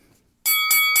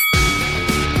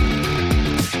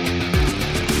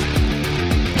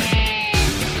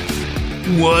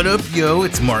What up, yo?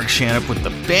 It's Mark Shannon with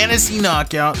the Fantasy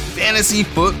Knockout Fantasy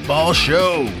Football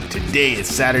Show. Today is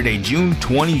Saturday, June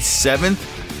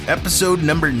 27th, episode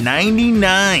number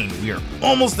 99. We are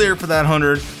almost there for that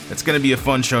 100. It's going to be a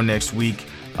fun show next week.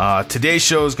 Today's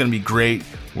show is going to be great.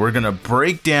 We're going to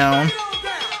break down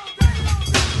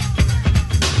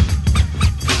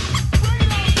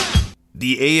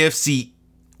the AFC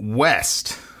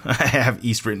West. I have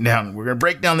East written down. We're going to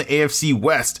break down the AFC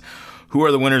West. Who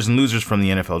are the winners and losers from the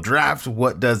NFL draft?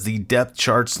 What does the depth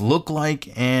charts look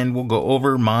like? And we'll go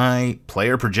over my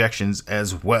player projections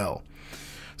as well.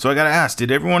 So I got to ask,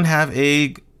 did everyone have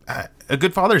a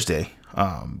good Father's Day?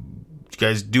 Did you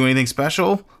guys do anything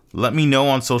special? Let me know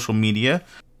on social media.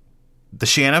 The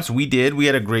Shanups, we did. We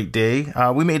had a great day.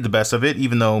 We made the best of it,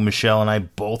 even though Michelle and I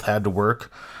both had to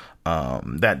work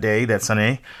that day, that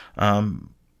Sunday.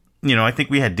 I think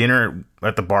we had dinner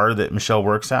at the bar that Michelle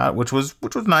works at, which was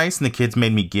nice. And the kids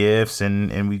made me gifts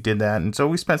and we did that. And so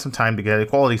we spent some time together,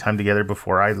 quality time together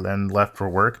before I then left for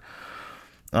work.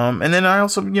 And then I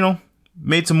also,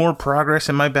 made some more progress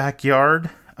in my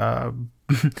backyard.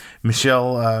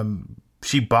 Michelle,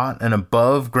 she bought an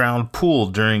above ground pool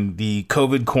during the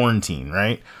COVID quarantine,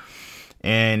 right?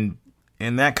 And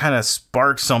that kind of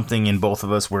sparked something in both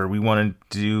of us where we ended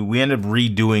up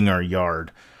redoing our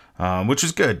yard. Which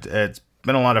is good. It's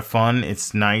been a lot of fun.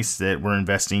 It's nice that we're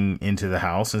investing into the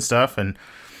house and stuff. And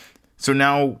so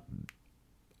now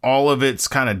all of it's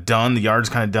kind of done. The yard's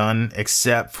kind of done,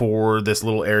 except for this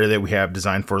little area that we have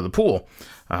designed for the pool.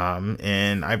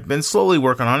 And I've been slowly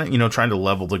working on it, trying to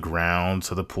level the ground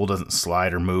so the pool doesn't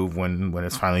slide or move when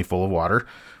it's finally full of water.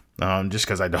 Just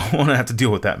because I don't want to have to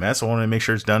deal with that mess. I want to make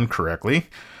sure it's done correctly.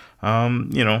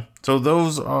 So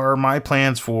those are my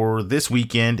plans for this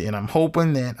weekend, and I'm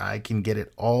hoping that I can get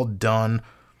it all done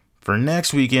for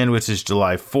next weekend, which is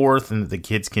July 4th, and that the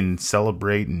kids can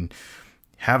celebrate and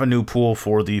have a new pool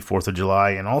for the 4th of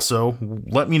July. And also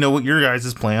let me know what your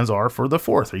guys' plans are for the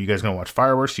 4th. Are you guys going to watch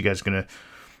fireworks? You guys going to,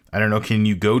 I don't know, can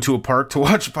you go to a park to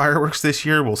watch fireworks this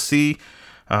year? We'll see.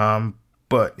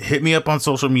 But hit me up on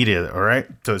social media, all right?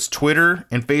 So it's Twitter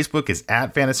and Facebook is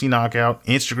 @Fantasy Knockout.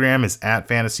 Instagram is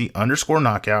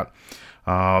 @Fantasy_Knockout.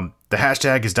 The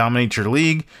hashtag is Dominate Your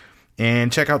League.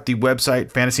 And check out the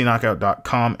website,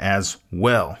 fantasyknockout.com as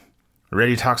well.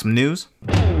 Ready to talk some news?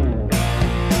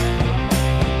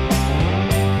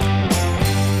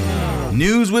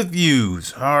 News with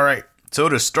views. All right. So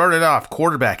to start it off,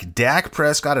 quarterback Dak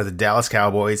Prescott of the Dallas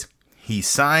Cowboys. He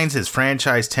signs his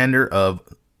franchise tender of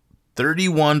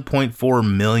 $31.4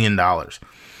 million.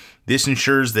 This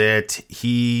ensures that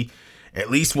he at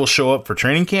least will show up for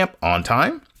training camp on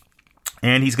time,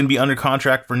 and he's going to be under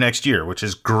contract for next year, which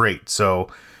is great. So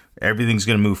everything's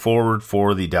going to move forward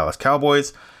for the Dallas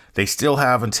Cowboys. They still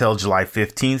have until July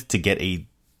 15th to get a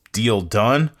deal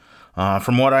done.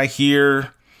 From what I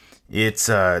hear, it's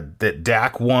that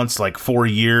Dak wants like 4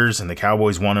 years and the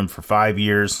Cowboys want him for 5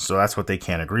 years. So that's what they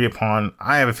can't agree upon.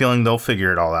 I have a feeling they'll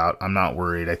figure it all out. I'm not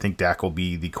worried. I think Dak will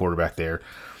be the quarterback there.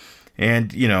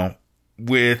 And,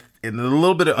 with a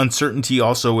little bit of uncertainty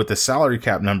also with the salary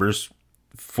cap numbers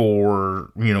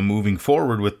for, moving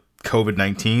forward with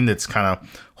COVID-19, that's kind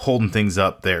of holding things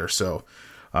up there. So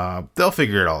they'll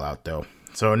figure it all out though.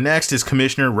 So next is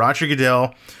Commissioner Roger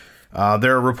Goodell.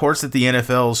 There are reports that the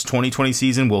NFL's 2020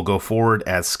 season will go forward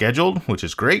as scheduled, which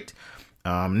is great.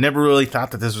 Never really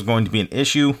thought that this was going to be an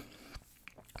issue.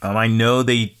 I know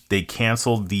they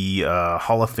canceled the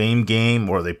Hall of Fame game,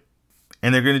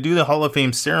 and they're going to do the Hall of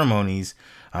Fame ceremonies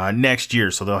next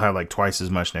year, so they'll have like twice as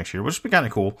much next year, which would be kind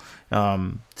of cool.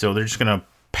 So they're just going to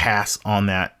pass on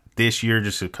that this year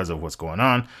just because of what's going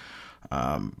on.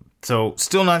 So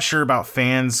still not sure about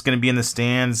fans going to be in the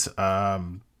stands.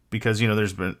 Because,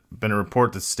 there's been a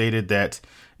report that stated that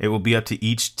it will be up to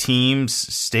each team's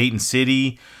state and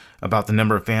city about the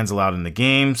number of fans allowed in the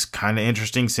games. Kind of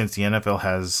interesting since the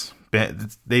NFL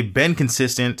they've been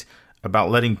consistent about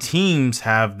letting teams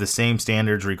have the same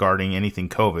standards regarding anything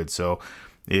COVID. So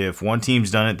if one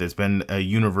team's done it, there's been a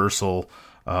universal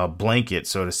blanket,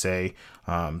 so to say.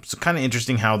 So kind of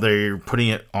interesting how they're putting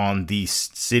it on the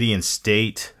city and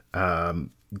state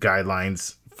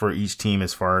guidelines for each team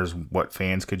as far as what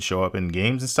fans could show up in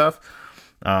games and stuff.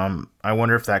 I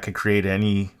wonder if that could create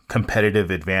any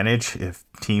competitive advantage, if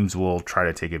teams will try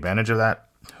to take advantage of that.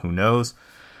 Who knows?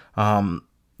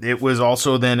 It was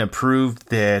also then approved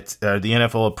that the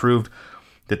NFL approved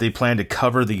that they plan to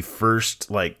cover the first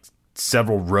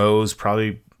several rows,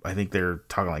 probably I think they're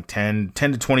talking like 10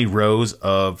 to 20 rows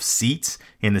of seats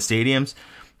in the stadiums.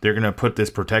 They're going to put this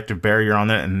protective barrier on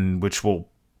that, and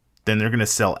then they're going to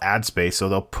sell ad space. So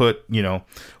they'll put,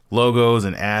 logos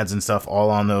and ads and stuff all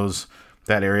on that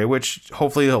that area, which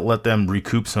hopefully they'll let them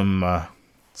recoup some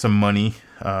money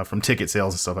from ticket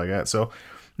sales and stuff like that. So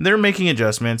they're making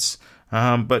adjustments,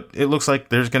 but it looks like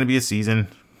there's going to be a season.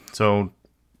 So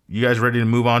you guys ready to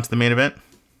move on to the main event?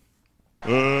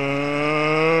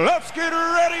 Let's get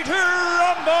ready to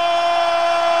rumble!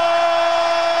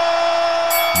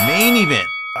 Main event.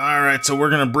 All right, so we're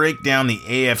going to break down the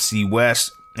AFC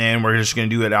West, and we're just going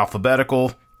to do it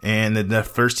alphabetical. And the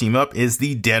first team up is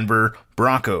the Denver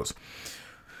Broncos.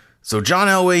 So John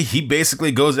Elway, he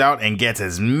basically goes out and gets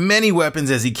as many weapons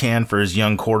as he can for his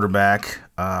young quarterback.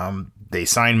 They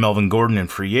signed Melvin Gordon in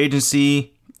free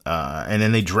agency, and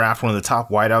then they draft one of the top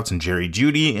wideouts in Jerry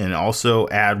Jeudy, and also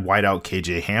add wideout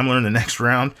KJ Hamler in the next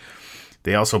round.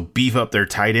 They also beef up their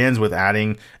tight ends with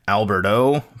adding Albert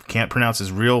O. Can't pronounce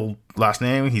his real last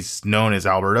name. He's known as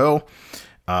Albert O.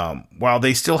 While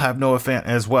they still have Noah Fant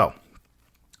as well.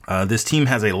 This team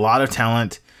has a lot of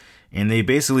talent, and they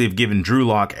basically have given Drew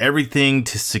Lock everything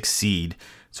to succeed.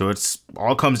 So it's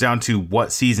all comes down to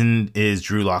what season is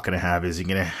Drew Lock going to have? Is he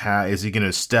going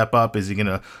to step up? Is he going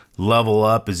to level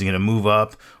up? Is he going to move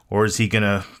up? Or is he going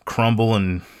to crumble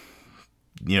and,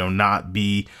 not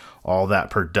be all that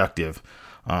productive?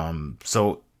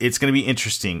 So it's going to be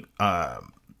interesting.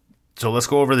 So let's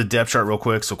go over the depth chart real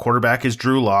quick. So quarterback is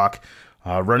Drew Lock.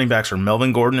 Running backs are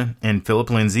Melvin Gordon and Phillip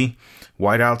Lindsay.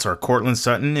 Wideouts are Courtland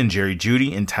Sutton and Jerry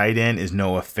Jeudy, and tight end is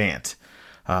Noah Fant.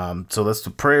 So that's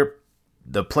the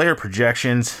player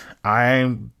projections.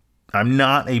 I'm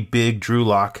not a big Drew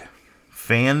Lock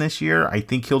fan this year. I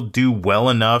think he'll do well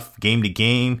enough game to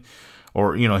game,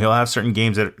 or he'll have certain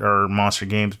games that are monster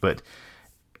games, but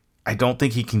I don't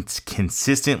think he can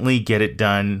consistently get it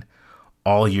done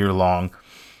all year long.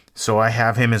 So I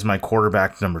have him as my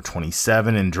quarterback number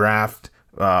 27 in my draft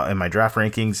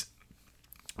rankings.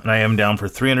 And I am down for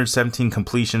 317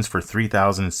 completions for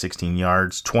 3,016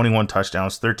 yards, 21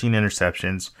 touchdowns, 13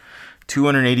 interceptions,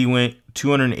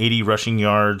 280 rushing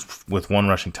yards with 1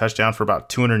 rushing touchdown for about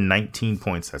 219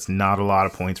 points. That's not a lot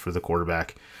of points for the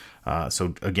quarterback.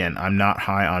 So again, I'm not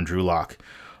high on Drew Lock.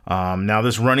 Now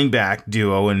this running back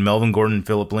duo in Melvin Gordon and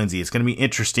Phillip Lindsay, it's going to be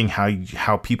interesting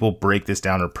how people break this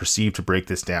down or perceive to break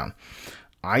this down.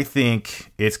 I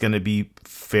think it's going to be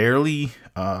fairly...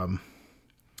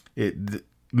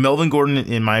 Melvin Gordon,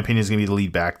 in my opinion, is going to be the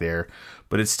lead back there,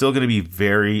 but it's still going to be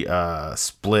very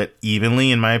split evenly,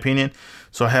 in my opinion.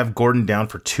 So I have Gordon down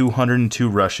for 202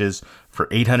 rushes for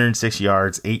 806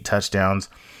 yards, 8 touchdowns,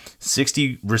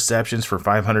 60 receptions for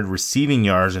 500 receiving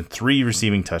yards, and 3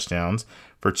 receiving touchdowns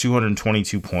for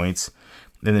 222 points.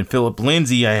 And then Phillip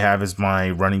Lindsay I have as my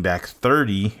running back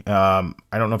 30. I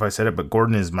don't know if I said it, but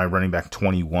Gordon is my running back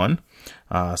 21.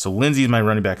 So Lindsay is my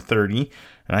running back 30.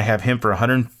 And I have him for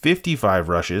 155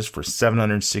 rushes for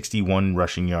 761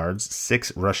 rushing yards,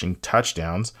 6 rushing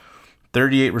touchdowns,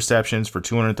 38 receptions for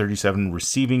 237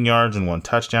 receiving yards, and 1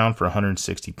 touchdown for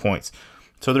 160 points.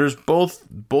 So there's both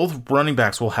running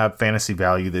backs will have fantasy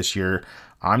value this year.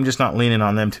 I'm just not leaning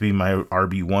on them to be my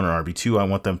RB1 or RB2. I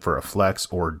want them for a flex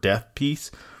or depth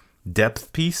piece.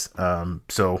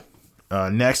 So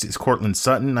next is Courtland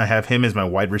Sutton. I have him as my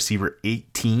wide receiver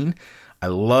 18. I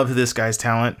love this guy's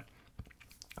talent.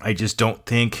 I just don't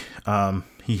think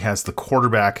he has the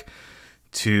quarterback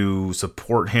to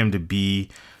support him to be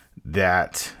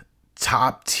that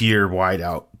top tier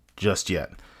wideout just yet.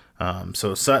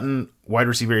 So Sutton, wide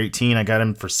receiver 18, I got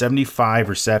him for 75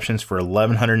 receptions for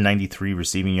 1,193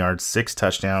 receiving yards, 6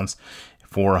 touchdowns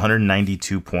for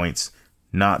 192 points.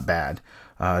 Not bad.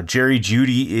 Jerry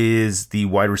Jeudy is the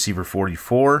wide receiver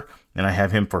 44, and I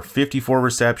have him for 54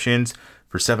 receptions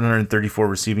for 734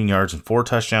 receiving yards and 4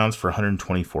 touchdowns for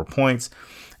 124 points.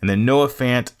 And then Noah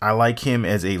Fant, I like him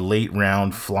as a late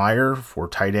round flyer for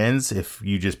tight ends. If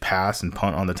you just pass and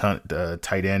punt on the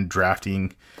tight end,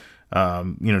 drafting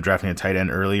a tight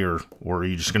end early, or are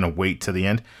you just going to wait to the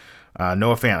end?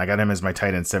 Noah Fant, I got him as my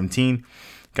tight end 17.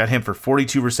 Got him for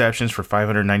 42 receptions for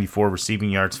 594 receiving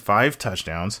yards, 5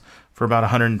 touchdowns for about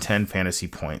 110 fantasy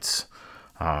points.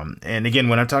 And again,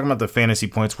 when I'm talking about the fantasy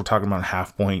points, we're talking about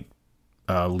half point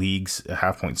leagues,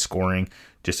 half point scoring,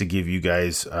 just to give you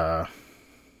guys an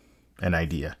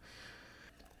idea.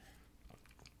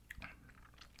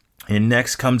 And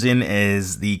next comes in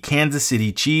as the Kansas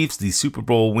City Chiefs, the Super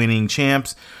Bowl winning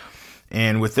champs.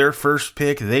 And with their first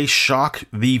pick, they shock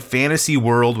the fantasy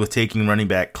world with taking running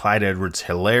back Clyde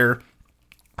Edwards-Helaire,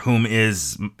 whom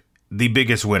is the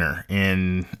biggest winner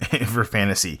for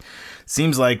fantasy.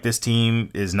 Seems like this team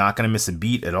is not going to miss a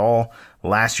beat at all.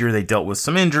 Last year, they dealt with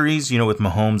some injuries, with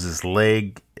Mahomes'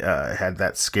 leg, had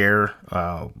that scare.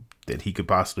 that he could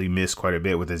possibly miss quite a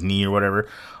bit with his knee or whatever.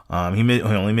 He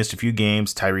only missed a few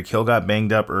games. Tyreek Hill got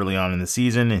banged up early on in the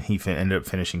season, and he ended up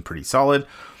finishing pretty solid.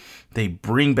 They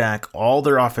bring back all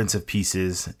their offensive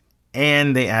pieces,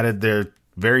 and they added their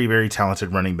very, very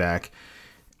talented running back.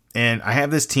 And I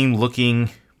have this team looking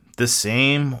the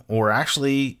same, or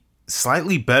actually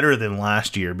slightly better than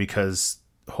last year, because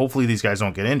hopefully these guys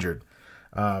don't get injured.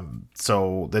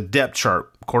 So the depth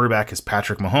chart, quarterback is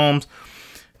Patrick Mahomes.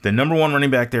 The number one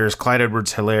running back there is Clyde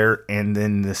Edwards-Helaire, and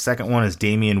then the second one is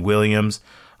Damian Williams.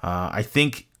 I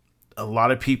think a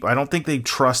lot of people, I don't think they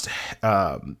trust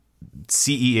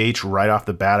CEH right off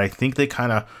the bat. I think they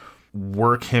kind of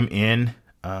work him in.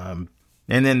 And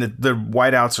then the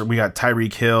wideouts, we got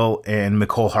Tyreek Hill and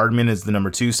Mecole Hardman is the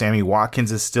number 2. Sammy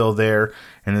Watkins is still there.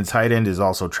 And the tight end is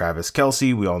also Travis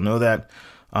Kelce. We all know that.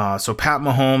 So Pat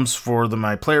Mahomes, for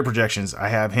my player projections, I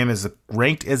have him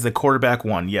ranked as the quarterback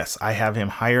 1. Yes, I have him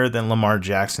higher than Lamar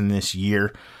Jackson this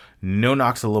year. No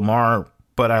knocks to Lamar,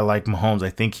 but I like Mahomes. I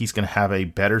think he's going to have a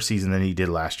better season than he did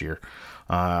last year.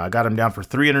 I got him down for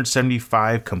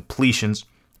 375 completions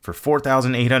for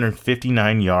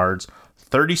 4,859 yards,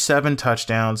 37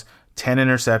 touchdowns, 10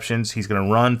 interceptions. He's going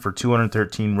to run for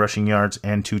 213 rushing yards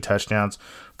and 2 touchdowns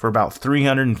for about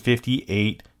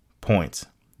 358 points.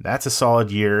 That's a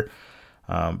solid year.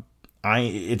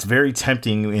 It's very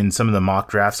tempting in some of the mock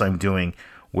drafts I'm doing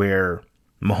where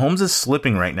Mahomes is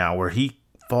slipping right now, where he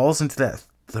falls into that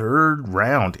 3rd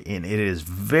round, and it is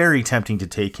very tempting to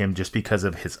take him just because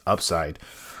of his upside.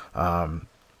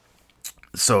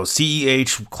 So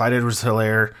CEH, Clyde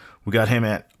Edwards-Helaire, we got him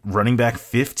at running back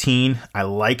 15. I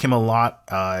like him a lot.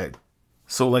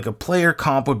 So like a player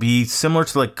comp would be similar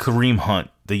to like Kareem Hunt,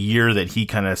 the year that he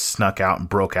kind of snuck out and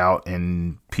broke out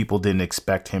and people didn't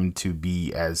expect him to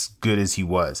be as good as he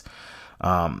was.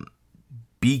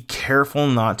 Be careful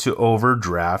not to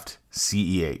overdraft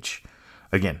CEH.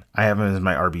 Again, I have him as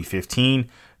my RB15.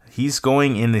 He's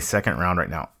going in the 2nd round right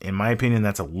now. In my opinion,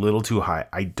 that's a little too high.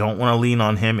 I don't want to lean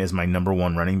on him as my number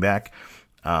 1 running back.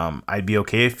 I'd be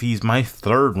okay if he's my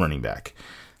 3rd running back.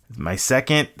 My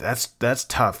 2nd, that's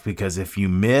tough, because if you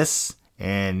miss,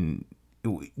 and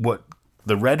what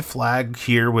the red flag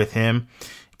here with him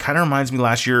kind of reminds me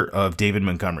last year of David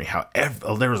Montgomery.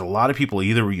 However, there was a lot of people,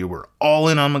 either you were all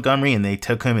in on Montgomery and they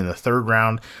took him in the 3rd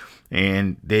round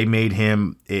and they made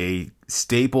him a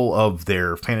staple of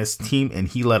their fantasy team, and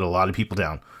he let a lot of people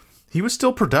down. He was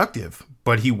still productive,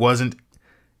 but he wasn't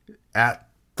at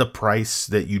the price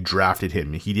that you drafted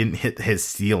him. He didn't hit his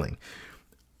ceiling.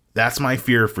 That's my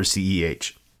fear for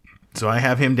CEH. So I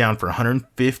have him down for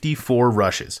 154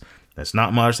 rushes. That's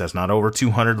not much. That's not over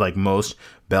 200 like most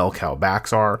bell cow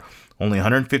backs are. Only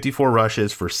 154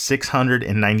 rushes for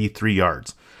 693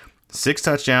 yards. 6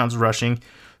 touchdowns rushing,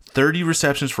 30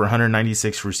 receptions for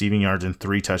 196 receiving yards, and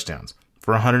 3 touchdowns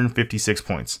for 156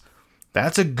 points.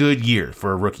 That's a good year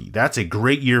for a rookie. That's a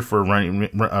great year for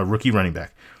a rookie running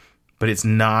back. But it's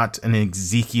not an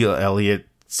Ezekiel Elliott,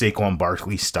 Saquon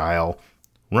Barkley style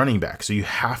running back. So you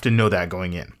have to know that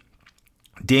going in.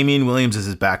 Damian Williams is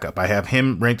his backup. I have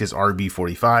him ranked as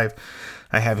RB45.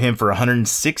 I have him for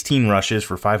 116 rushes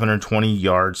for 520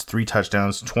 yards, 3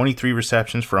 touchdowns, 23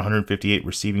 receptions for 158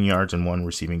 receiving yards, and 1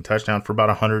 receiving touchdown for about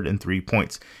 103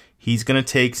 points. He's going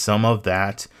to take some of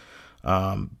that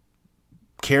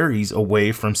carries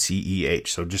away from CEH.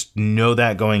 So just know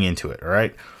that going into it, all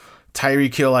right?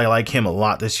 Tyreek Hill, I like him a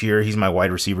lot this year. He's my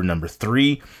wide receiver number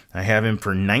 3. I have him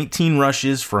for 19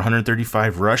 rushes for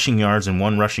 135 rushing yards and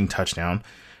 1 rushing touchdown.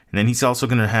 And then he's also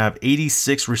going to have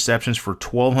 86 receptions for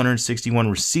 1,261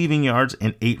 receiving yards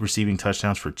and 8 receiving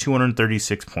touchdowns for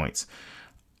 236 points.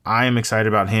 I am excited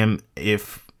about him.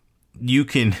 If you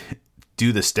can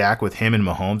do the stack with him and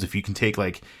Mahomes, if you can take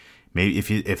like, maybe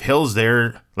if Hill's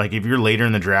there, like if you're later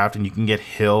in the draft and you can get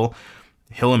Hill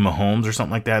and Mahomes or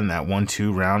something like that in that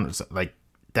 1-2 round, it's like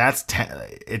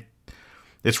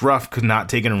it's rough because not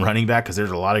taking a running back, because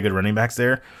there's a lot of good running backs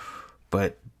there.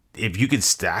 But if you could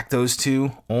stack those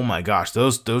two, oh my gosh,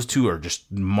 those two are just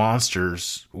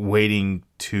monsters waiting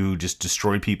to just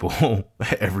destroy people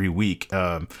every week.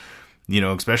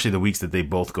 Especially the weeks that they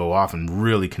both go off and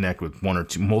really connect with 1 or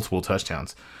 2 multiple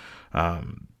touchdowns.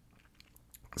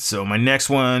 So my next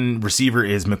one receiver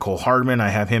is Mecole Hardman. I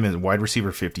have him as wide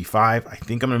receiver 55. I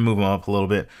think I'm going to move him up a little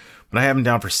bit, but I have him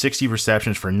down for 60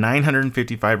 receptions for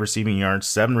 955 receiving yards,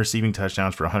 7 receiving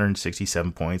touchdowns for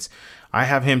 167 points. I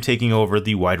have him taking over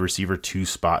the wide receiver 2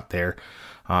 spot there.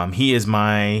 He is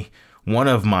one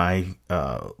of my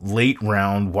late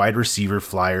round wide receiver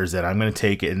flyers that I'm going to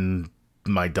take in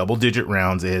my double digit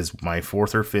rounds as my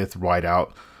 4th or 5th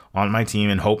wideout on my team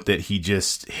and hope that he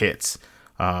just hits.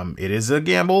 It is a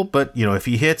gamble, but if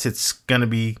he hits, it's going to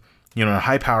be a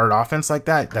high-powered offense like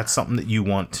that. That's something that you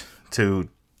want to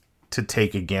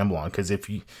take a gamble on, because if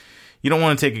you don't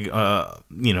want to take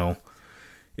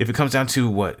if it comes down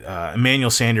to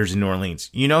Emmanuel Sanders in New Orleans,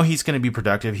 he's going to be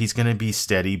productive, he's going to be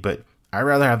steady, but I'd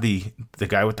rather have the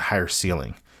guy with the higher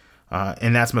ceiling,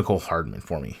 and that's Mecole Hardman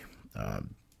for me.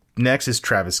 Next is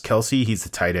Travis Kelce. He's the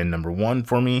tight end number 1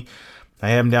 for me. I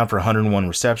have him down for 101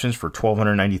 receptions for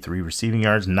 1,293 receiving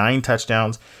yards, 9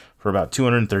 touchdowns for about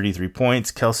 233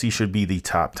 points. Kelce should be the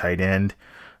top tight end,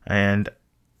 and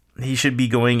he should be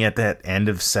going at that end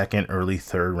of second, early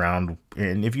third round.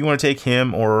 And if you want to take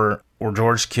him or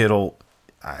George Kittle,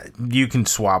 you can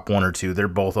swap one or two. They're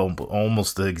both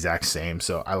almost the exact same,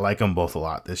 so I like them both a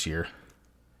lot this year.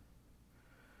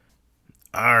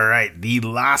 All right, the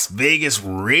Las Vegas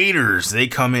Raiders, they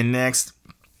come in next.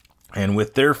 And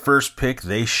with their first pick,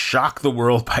 they shock the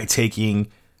world by taking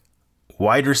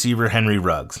wide receiver Henry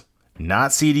Ruggs.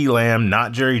 Not CeeDee Lamb,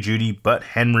 not Jerry Jeudy, but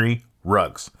Henry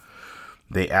Ruggs.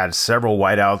 They add several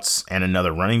wideouts and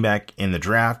another running back in the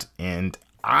draft. And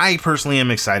I personally am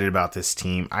excited about this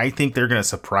team. I think they're going to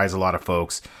surprise a lot of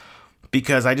folks,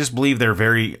 because I just believe they're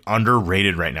very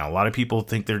underrated right now. A lot of people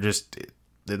think they're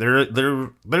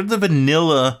the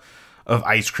vanilla of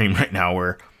ice cream right now,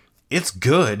 where it's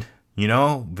good.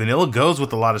 Vanilla goes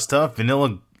with a lot of stuff.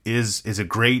 Vanilla it's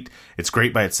great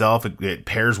by itself. It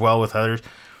pairs well with others.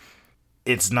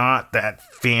 It's not that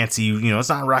fancy, it's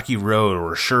not Rocky Road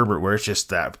or Sherbet where it's just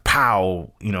that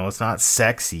pow, it's not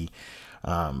sexy.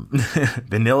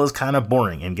 Vanilla's kind of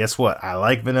boring. And guess what? I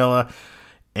like vanilla,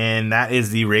 and that is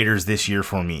the Raiders this year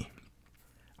for me.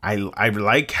 I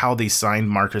like how they signed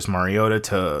Marcus Mariota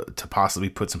to possibly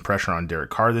put some pressure on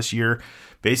Derek Carr this year.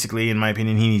 Basically, in my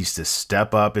opinion, he needs to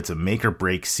step up. It's a make or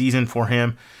break season for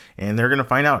him, and they're going to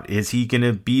find out, is he going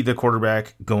to be the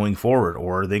quarterback going forward,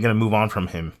 or are they going to move on from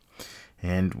him?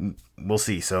 And we'll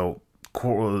see. So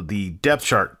the depth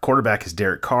chart, quarterback is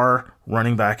Derek Carr,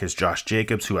 running back is Josh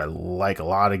Jacobs, who I like a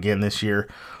lot again this year.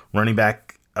 Running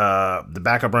back, the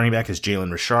backup running back is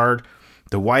Jalen Richard.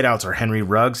 The wideouts are Henry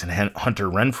Ruggs and Hunter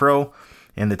Renfrow,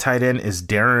 and the tight end is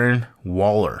Darren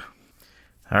Waller.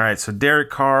 All right, so Derek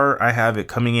Carr, I have it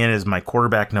coming in as my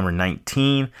quarterback number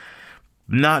 19.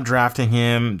 Not drafting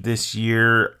him this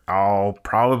year. I'll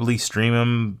probably stream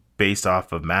him based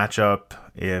off of matchup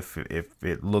if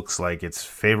it looks like it's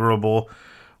favorable.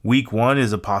 Week 1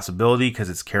 is a possibility because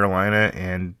it's Carolina,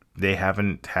 and they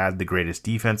haven't had the greatest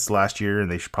defense last year, and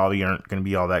they probably aren't going to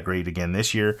be all that great again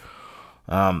this year.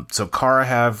 So Carr I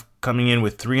have coming in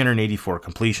with 384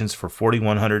 completions for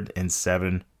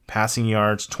 4,107 passing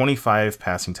yards, 25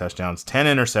 passing touchdowns, 10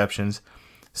 interceptions,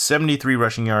 73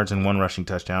 rushing yards, and 1 rushing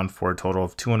touchdown for a total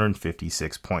of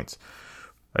 256 points.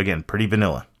 Again, pretty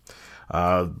vanilla.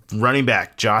 Running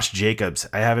back, Josh Jacobs.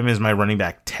 I have him as my running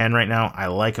back 10 right now. I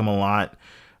like him a lot.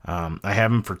 I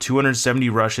have him for 270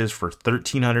 rushes for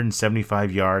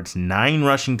 1,375 yards, 9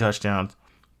 rushing touchdowns,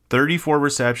 34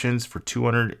 receptions for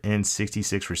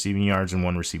 266 receiving yards, and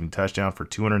 1 receiving touchdown for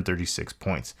 236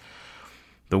 points.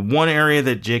 The one area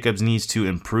that Jacobs needs to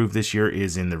improve this year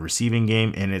is in the receiving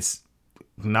game, and it's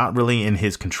not really in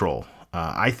his control.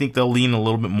 I think they'll lean a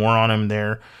little bit more on him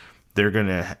there.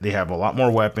 They have a lot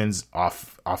more weapons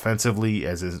offensively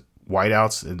as his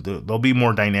wideouts. They'll be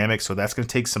more dynamic, so that's going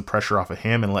to take some pressure off of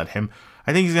him and let him.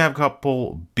 I think he's going to have a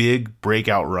couple big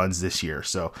breakout runs this year.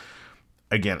 So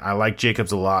again, I like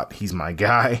Jacobs a lot. He's my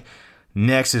guy.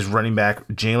 Next is running back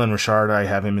Jalen Richard. I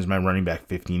have him as my running back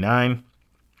 59.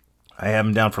 I have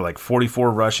him down for like 44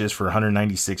 rushes for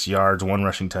 196 yards, 1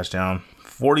 rushing touchdown,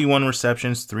 41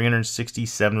 receptions,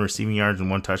 367 receiving yards, and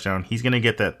 1 touchdown. He's going to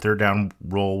get that third down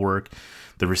roll work,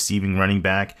 the receiving running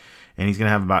back, and he's going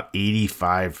to have about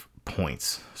 85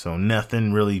 points. So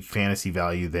nothing really fantasy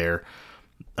value there.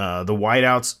 The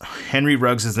wideouts, Henry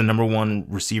Ruggs is the number 1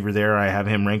 receiver there. I have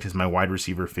him ranked as my wide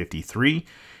receiver 53.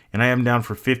 And I have him down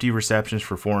for 50 receptions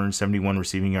for 471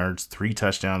 receiving yards, 3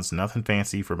 touchdowns, nothing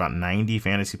fancy, for about 90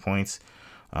 fantasy points.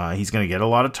 He's going to get a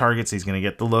lot of targets. He's going to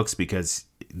get the looks because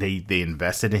they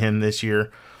invested in him this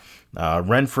year.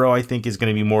 Renfrow, I think, is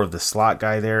going to be more of the slot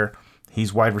guy there.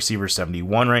 He's wide receiver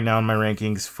 71 right now in my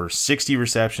rankings for 60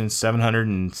 receptions,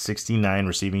 769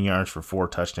 receiving yards for 4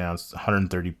 touchdowns,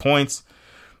 130 points.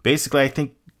 Basically, I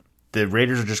think the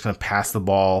Raiders are just going to pass the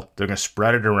ball. They're going to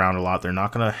spread it around a lot. They're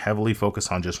not going to heavily focus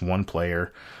on just one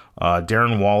player.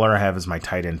 Darren Waller I have as my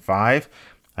tight end 5.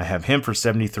 I have him for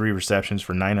 73 receptions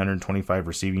for 925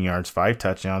 receiving yards, 5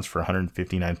 touchdowns for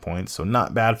 159 points. So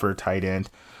not bad for a tight end.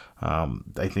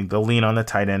 I think they'll lean on the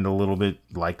tight end a little bit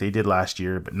like they did last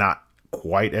year, but not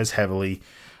quite as heavily.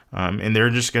 And they're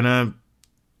just going to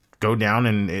go down,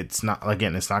 and it's not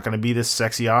going to be this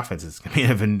sexy offense. It's going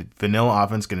to be a vanilla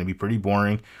offense, going to be pretty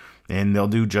boring, and they'll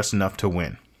do just enough to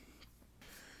win.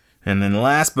 And then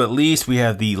last but least, we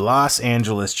have the Los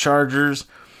Angeles Chargers,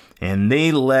 and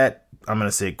they let, I'm going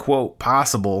to say, quote,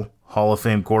 possible Hall of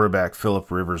Fame quarterback Phillip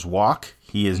Rivers walk.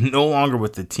 He is no longer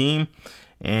with the team,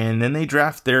 and then they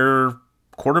draft their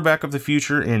quarterback of the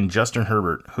future in Justin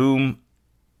Herbert, whom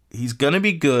he's going to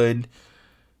be good,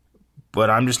 but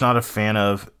I'm just not a fan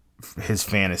of his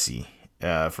fantasy,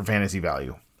 for fantasy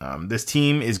value. This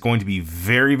team is going to be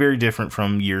very, very different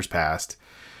from years past.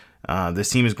 This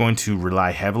team is going to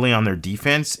rely heavily on their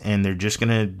defense, and they're just going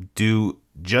to do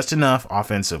just enough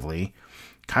offensively.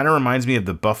 Kind of reminds me of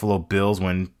the Buffalo Bills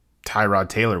when Tyrod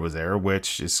Taylor was there,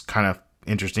 which is kind of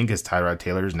interesting because Tyrod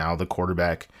Taylor is now the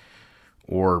quarterback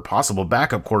or possible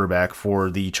backup quarterback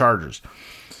for the Chargers.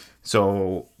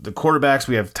 So the quarterbacks,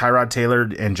 we have Tyrod Taylor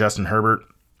and Justin Herbert.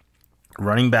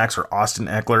 Running backs are Austin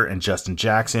Eckler and Justin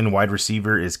Jackson. Wide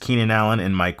receiver is Keenan Allen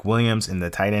and Mike Williams, and the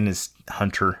tight end is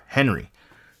Hunter Henry.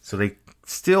 So they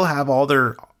still have all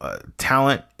their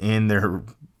talent in their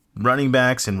running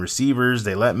backs and receivers.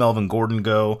 They let Melvin Gordon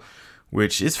go,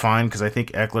 which is fine because I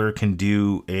think Eckler can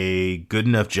do a good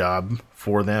enough job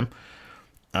for them.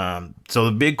 So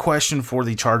the big question for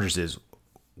the Chargers is,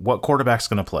 what quarterback's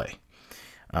going to play?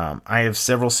 I have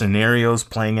several scenarios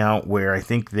playing out where I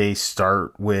think they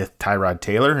start with Tyrod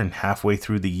Taylor, and halfway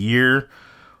through the year,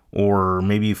 or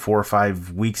maybe 4 or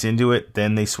 5 weeks into it,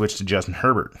 then they switch to Justin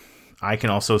Herbert. I can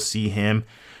also see him,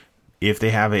 if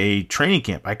they have a training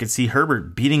camp, I could see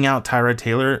Herbert beating out Tyrod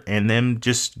Taylor and them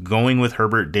just going with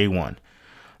Herbert day one.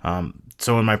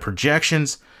 So in my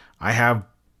projections, I have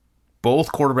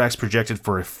both quarterbacks projected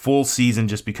for a full season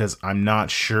just because I'm not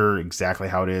sure exactly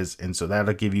how it is. And so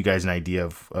that'll give you guys an idea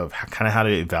of kind of how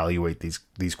to evaluate these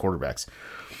quarterbacks.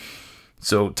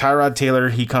 So Tyrod Taylor,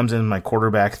 he comes in my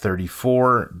quarterback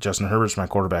 34. Justin Herbert's my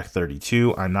quarterback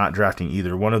 32. I'm not drafting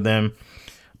either one of them.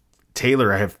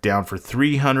 Taylor I have down for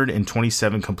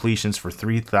 327 completions for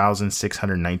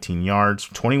 3,619 yards,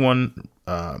 21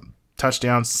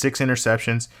 touchdowns, 6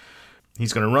 interceptions.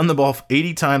 He's going to run the ball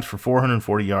 80 times for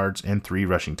 440 yards and 3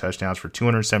 rushing touchdowns for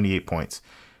 278 points.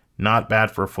 Not bad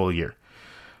for a full year.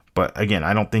 But again,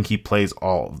 I don't think he plays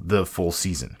all the full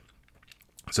season.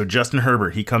 So Justin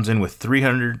Herbert, he comes in with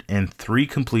 303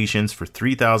 completions for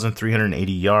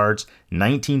 3,380 yards,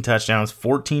 19 touchdowns,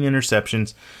 14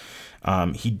 interceptions.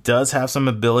 He does have some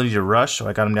ability to rush, so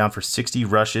I got him down for 60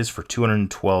 rushes for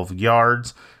 212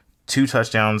 yards, 2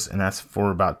 touchdowns, and that's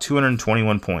for about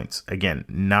 221 points. Again,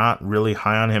 not really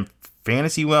high on him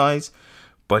fantasy-wise,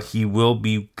 but he will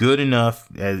be good enough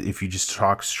as if you just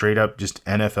talk straight up just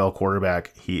NFL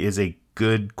quarterback. He is a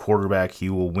good quarterback. He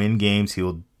will win games.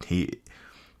 He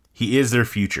is their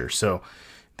future. So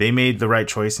they made the right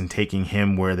choice in taking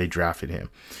him where they drafted him.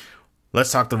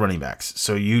 Let's talk the running backs.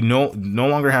 So you no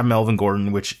longer have Melvin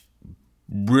Gordon, which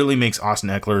really makes Austin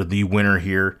Eckler the winner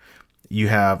here. You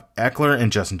have Eckler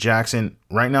and Justin Jackson.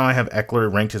 Right now I have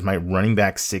Eckler ranked as my running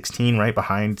back 16, right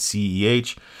behind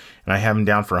CEH. And I have him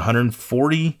down for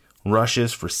 140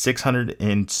 rushes for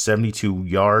 672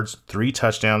 yards, 3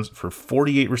 touchdowns for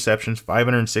 48 receptions,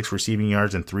 506 receiving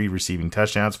yards, and 3 receiving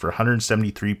touchdowns for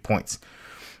 173 points.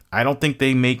 I don't think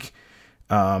they make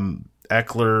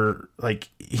Eckler,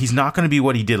 he's not going to be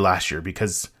what he did last year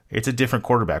because it's a different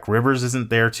quarterback. Rivers isn't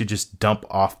there to just dump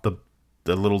off the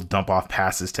little dump off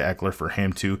passes to Eckler for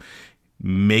him to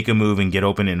make a move and get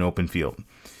open in open field.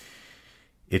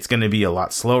 It's going to be a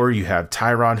lot slower. You have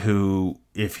Tyrod, who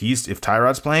if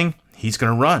Tyrod's playing, he's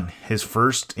going to run. His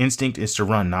first instinct is to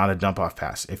run, not a dump off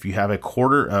pass. If you have a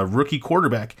rookie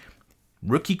quarterback,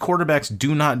 rookie quarterbacks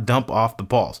do not dump off the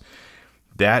balls.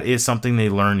 That is something they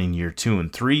learn in year 2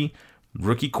 and 3.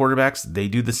 Rookie quarterbacks, they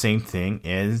do the same thing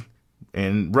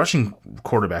and rushing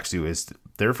quarterbacks do. Is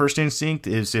their first instinct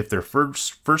is if their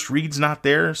first read's not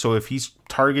there. So if he's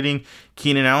targeting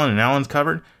Keenan Allen and Allen's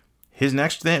covered, his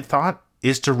next thought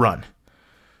is to run.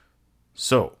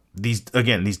 So these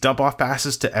dump off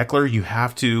passes to Eckler, you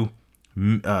have to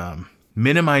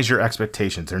minimize your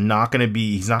expectations. He's not going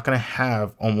to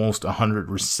have almost 100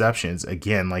 receptions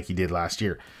again like he did last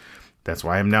year. That's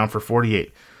why I'm down for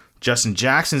 48. Justin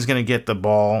Jackson's going to get the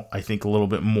ball, I think, a little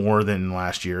bit more than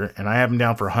last year, and I have him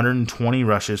down for 120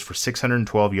 rushes for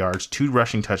 612 yards, 2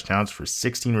 rushing touchdowns for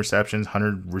 16 receptions,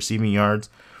 100 receiving yards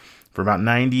for about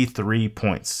 93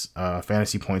 points,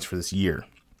 fantasy points for this year.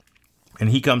 And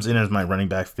he comes in as my running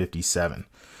back 57.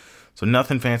 So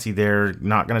nothing fancy there,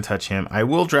 not going to touch him. I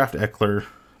will draft Eckler,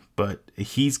 but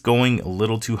he's going a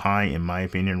little too high in my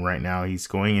opinion right now. He's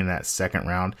going in that second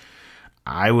round.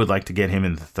 I would like to get him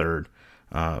in the third.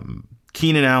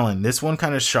 Keenan Allen. This one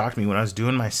kind of shocked me when I was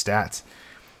doing my stats.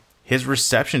 His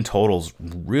reception totals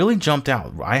really jumped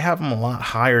out. I have him a lot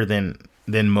higher than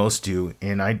most do,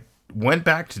 and I went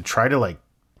back to try to like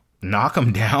knock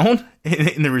him down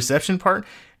in the reception part,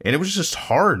 and it was just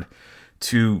hard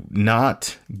to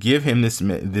not give him this.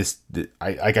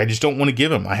 I just don't want to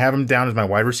give him. I have him down as my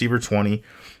wide receiver 20.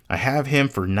 I have him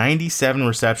for 97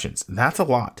 receptions. That's a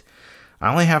lot.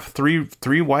 I only have three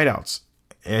wideouts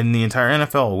in the entire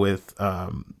NFL with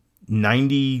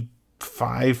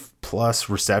 95 plus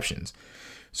receptions.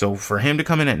 So for him to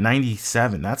come in at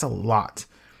 97, that's a lot.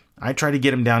 I tried to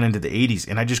get him down into the 80s,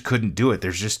 and I just couldn't do it.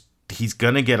 He's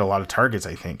going to get a lot of targets,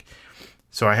 I think.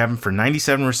 So I have him for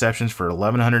 97 receptions for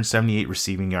 1,178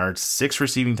 receiving yards, 6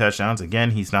 receiving touchdowns.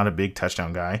 Again, he's not a big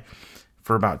touchdown guy,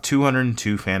 for about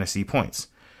 202 fantasy points.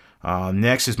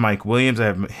 Next is Mike Williams. I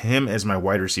have him as my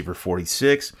wide receiver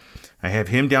 46. I have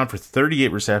him down for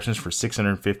 38 receptions for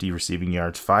 650 receiving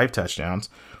yards, 5 touchdowns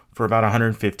for about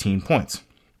 115 points.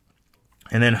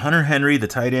 And then Hunter Henry, the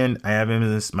tight end, I have him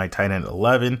as my tight end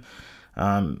 11.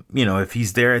 If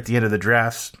he's there at the end of the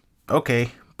drafts,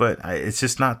 okay, but it's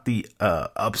just not the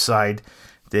upside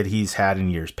that he's had in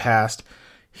years past.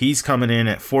 He's coming in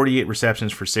at 48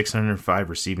 receptions for 605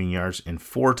 receiving yards and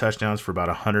 4 touchdowns for about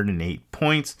 108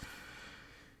 points.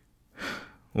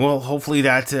 Well, hopefully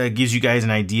that gives you guys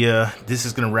an idea. This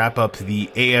is going to wrap up the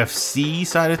AFC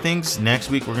side of things. Next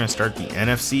week, we're going to start the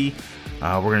NFC.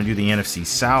 We're going to do the NFC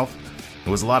South. It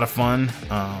was a lot of fun.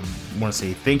 I want to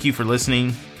say thank you for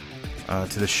listening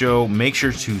to the show. Make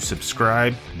sure to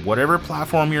subscribe. Whatever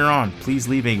platform you're on, please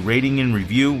leave a rating and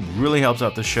review. It really helps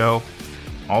out the show.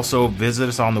 Also, visit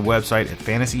us on the website at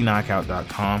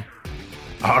fantasyknockout.com.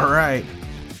 All right.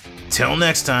 Till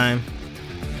next time.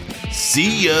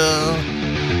 See ya.